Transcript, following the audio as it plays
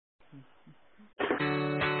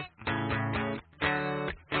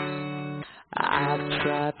I've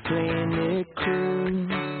tried playing it cool,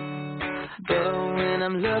 but when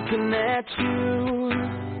I'm looking at you,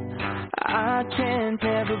 I can't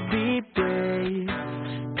ever be brave,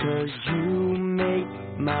 'cause you make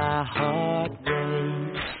my heart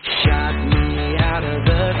race. Shot me out of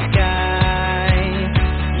the sky,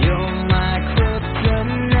 you're my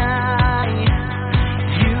kryptonite.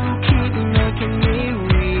 You keep making me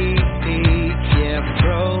weak, yeah,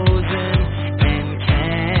 frozen and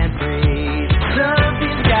can't breathe.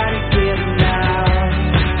 Something's gotta give now,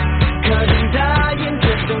 'cause I'm dying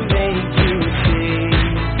just to make you see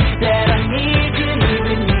that I need you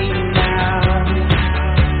with me now.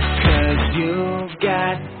 'Cause you've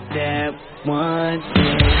got that one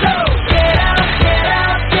thing. So get out, get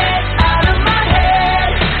out, get out of my head.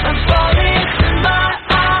 I'm falling to my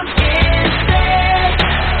arms instead.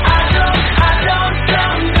 I don't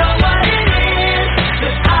know what it is,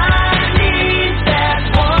 but I need that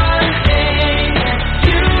one thing.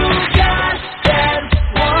 You got that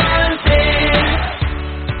one thing.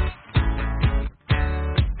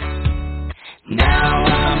 Now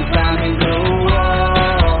I'm climbing the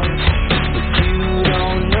wall, but you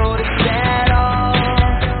don't notice at all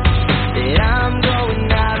that I'm going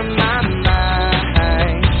out of my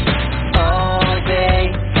mind all day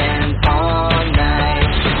and all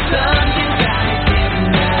night. Something's gotta give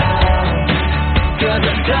now, 'cause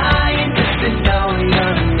I'm dying just to know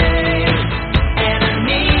your name. And I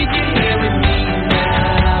need you here with me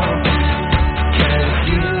now, 'cause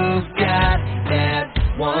you've got that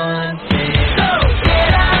one thing. So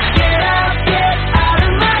get out, get out, get out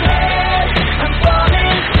of my head. I'm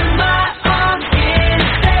falling to my arms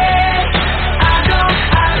instead. I don't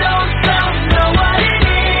know what it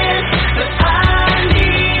is, but I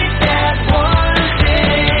need that one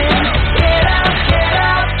thing. Get out, get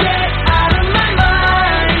out, get out of my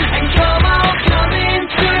mind, and come on, come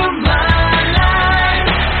into my life.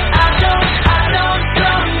 I don't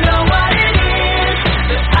know what it is,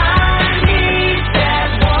 but I need that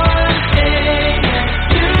one thing.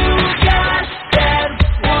 You got that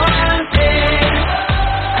one thing.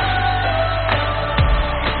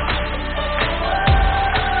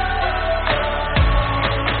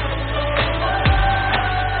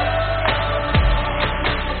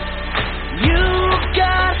 You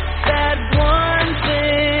got that one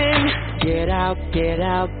thing. Get out, get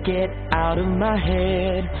out, get out of my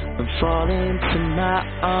head. I'm falling to my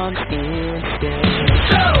arms instead.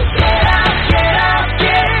 So get out, get out,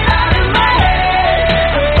 get out of my head.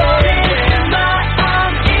 I'm falling to my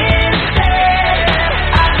arms instead.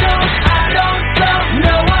 I don't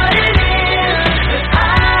know what it is, but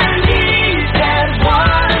I need that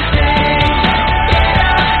one thing. Get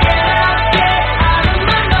out, get out, get out of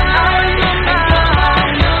my mind, and come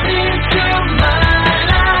on into my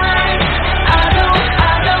life. I don't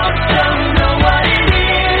know what it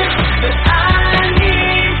is, but I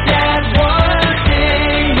need that one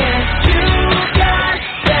thing. You got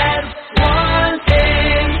that one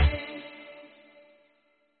thing.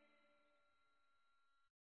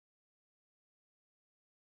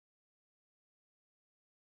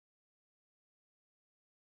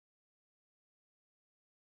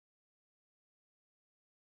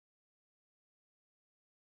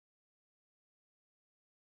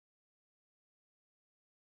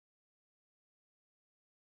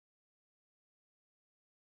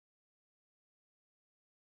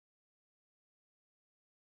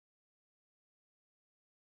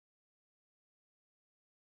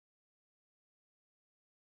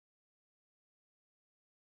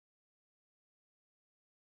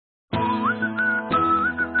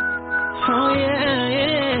 Oh yeah,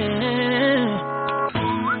 yeah.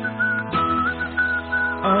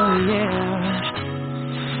 Oh yeah.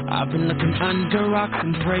 I've been looking under rocks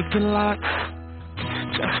and breaking locks,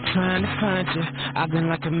 just trying to find you. I've been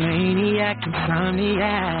like a maniac,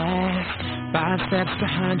 insomniac, 5 steps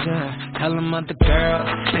behind you. Tell them other girls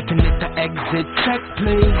they can hit the exit check,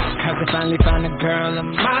 please, 'cause I finally found a girl of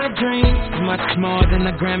my dreams. Much more than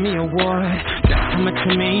a Grammy award, that's how much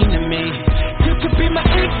you mean to me. You could be my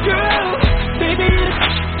it girl, baby,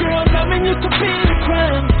 girl, loving you could be a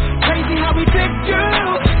crime. Crazy how we did,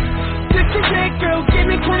 girl. This is it, girl, give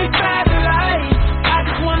me 25 to life. I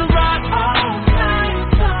just wanna rock all night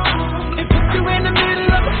and put you in the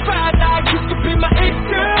middle of a spotlight. You could be my it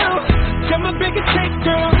girl, come a bigger take,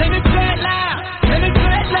 girl. Let me play it loud, let me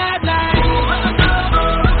play it loud, loud.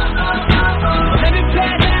 Let me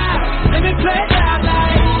play it loud, let me play it loud, loud.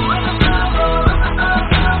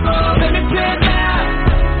 Let me play it loud.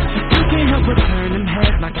 You can't help but turn them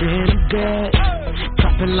heads like in a bed,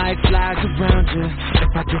 dropping like flies around you.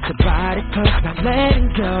 it's about it close, not letting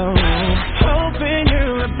go. Hoping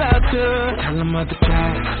you're about to tell them other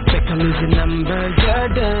guys, they can lose your number, you're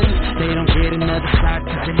done. They don't get another shot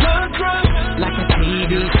cause they run drunk, like a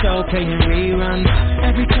TV show playing reruns.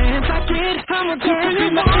 Every chance I get, I'ma turn you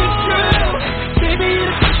my girl. Baby, you're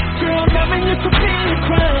the girl, loving you could be a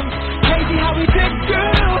crime. Crazy how we did,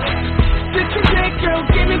 girl. This is it, girl,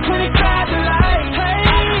 give me 25.